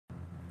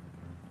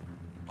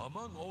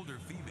Among older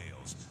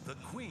females, the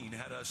Queen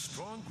had a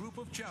strong group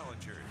of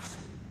challengers.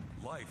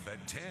 Life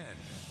at 10.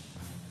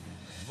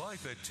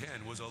 Life at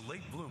 10 was a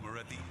late bloomer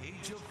at the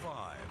age of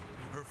 5.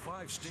 Her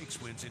 5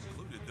 stakes wins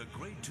included the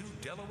Grade 2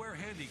 Delaware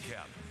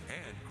Handicap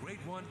and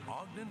Grade 1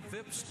 Ogden,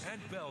 Phipps, and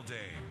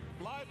Beldame.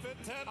 Life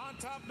at 10 on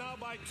top now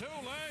by 2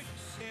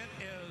 lengths. It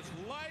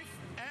is Life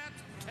at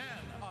 10,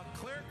 a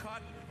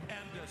clear-cut and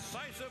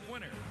decisive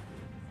winner.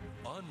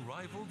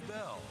 Unrivaled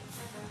Belle.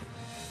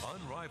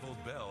 Unrivaled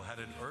Belle had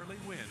an early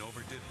win over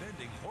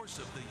defending Horse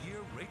of the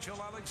Year Rachel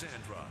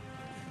Alexandra.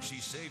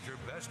 She saved her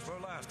best for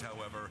last,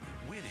 however,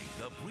 winning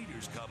the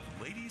Breeders' Cup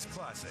Ladies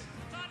Classic.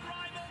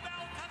 Unrivaled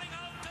Belle coming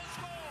home to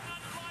score.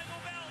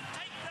 Unrivaled Belle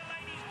take the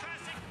Ladies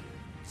Classic.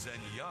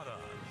 Zenyatta.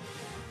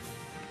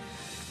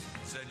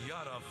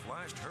 Zenyatta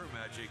flashed her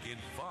magic in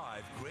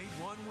 5 Grade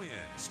 1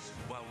 wins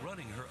while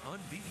running her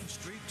unbeaten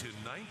streak to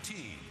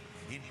 19,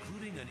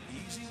 including an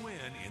easy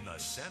win in the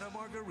Santa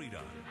Margarita.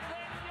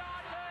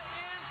 Zenyatta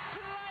is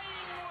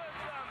playing with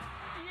them.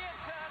 Yet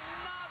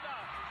another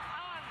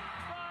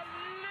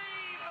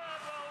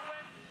unbelievable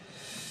win.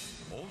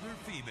 Older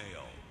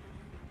female.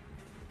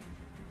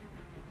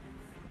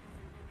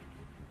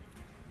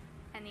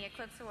 And the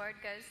Eclipse Award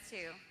goes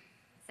to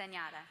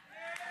Zenyatta.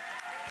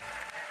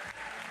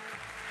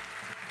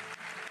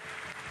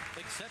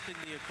 Accepting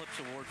the Eclipse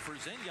Award for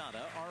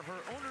Zenyatta are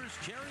her owners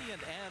Jerry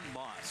and Ann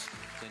Moss.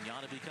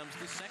 Zenyatta becomes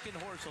the second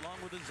horse, along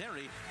with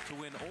Azeri, to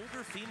win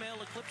Older Female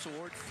Eclipse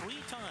Award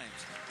 3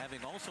 times,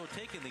 having also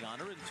taken the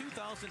honor in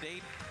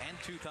 2008 and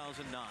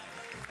 2009.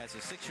 As a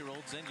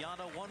 6-year-old,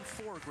 Zenyatta won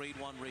 4 Grade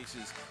 1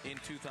 races in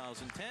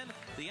 2010,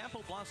 the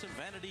Apple Blossom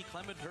Vanity,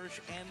 Clement Hirsch,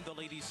 and the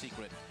Ladies'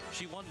 Secret.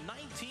 She won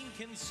 19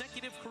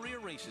 consecutive career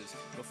races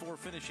before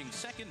finishing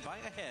second by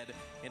a head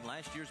in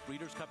last year's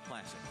Breeders' Cup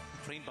Classic.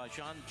 Trained by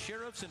Sean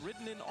Sheriffs and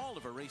ridden in all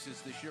of her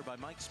races this year by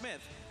Mike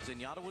Smith,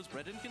 Zenyatta was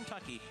bred in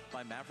Kentucky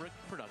by Maverick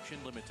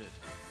Production Limited.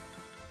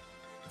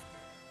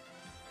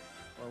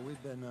 Well,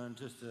 we've been on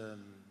just an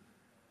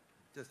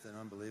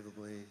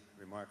unbelievably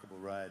remarkable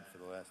ride for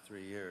the last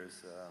 3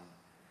 years.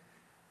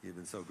 You've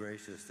been so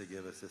gracious to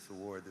give us this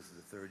award. This is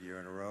the 3rd year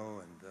in a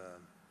row, and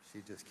she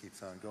just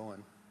keeps on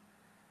going.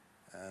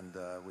 And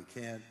we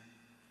can't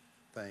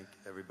thank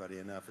everybody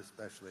enough,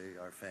 especially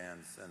our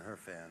fans, and her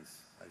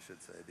fans, I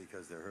should say,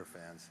 because they're her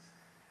fans.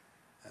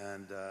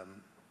 And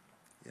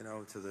you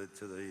know, to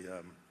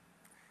the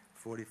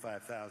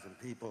 45,000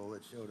 people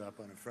that showed up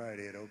on a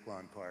Friday at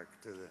Oaklawn Park,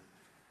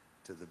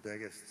 to the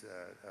biggest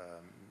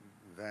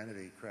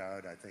vanity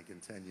crowd, I think, in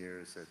 10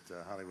 years at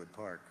Hollywood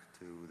Park,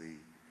 to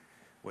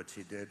what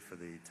she did for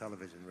the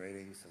television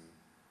ratings,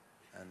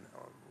 and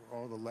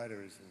all the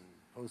letters and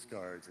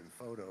postcards and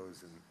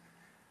photos and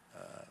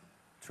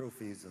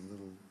trophies and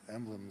little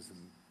emblems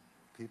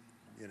and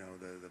you know,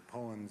 the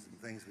poems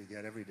and things we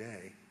get every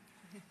day,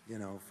 you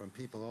know, from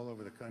people all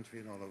over the country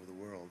and all over the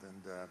world.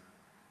 And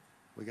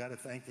we got to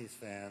thank these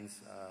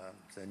fans.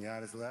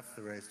 Zenyatta's left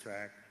the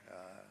racetrack.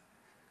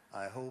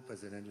 I hope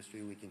as an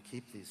industry we can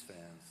keep these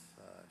fans.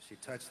 She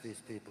touched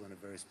these people in a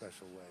very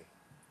special way.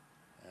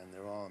 And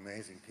they're all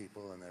amazing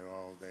people, and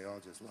they all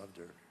just loved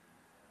her.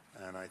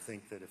 And I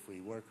think that if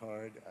we work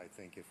hard, I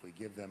think if we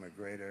give them a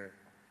greater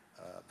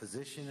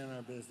position in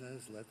our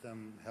business, let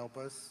them help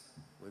us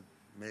with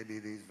maybe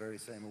these very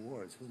same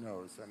awards. Who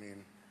knows? I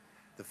mean,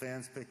 the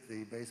fans pick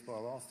the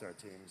baseball all-star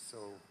teams,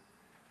 so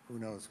who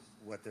knows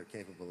what they're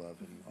capable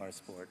of in our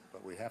sport,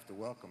 but we have to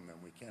welcome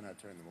them. We cannot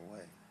turn them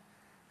away.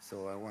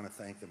 So I want to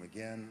thank them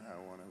again. I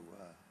want to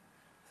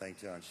thank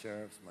John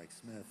Sheriffs, Mike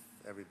Smith,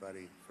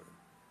 everybody for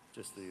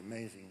just the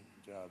amazing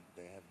job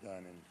they have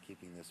done in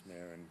keeping this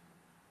mare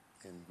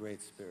in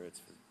great spirits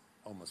for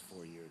almost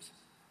 4 years.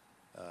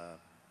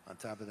 On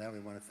top of that, we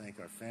want to thank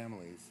our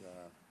families.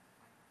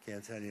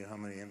 Can't tell you how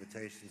many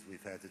invitations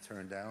we've had to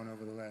turn down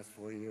over the last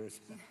 4 years.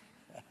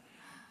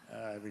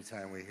 Every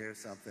time we hear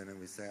something and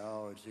we say,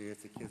 oh, gee,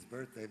 it's a kid's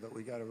birthday, but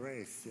we got a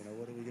race. You know,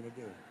 what are we going to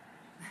do?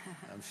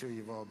 I'm sure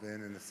you've all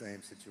been in the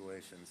same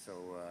situation.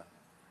 So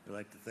we'd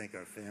like to thank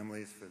our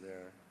families for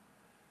their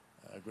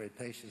great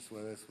patience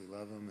with us. We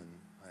love them, and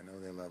I know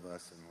they love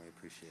us, and we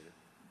appreciate it.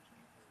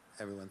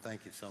 Everyone,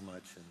 thank you so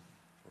much, and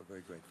we're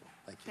very grateful.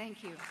 Thank you.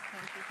 Thank you.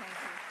 Thank you. Thank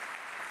you.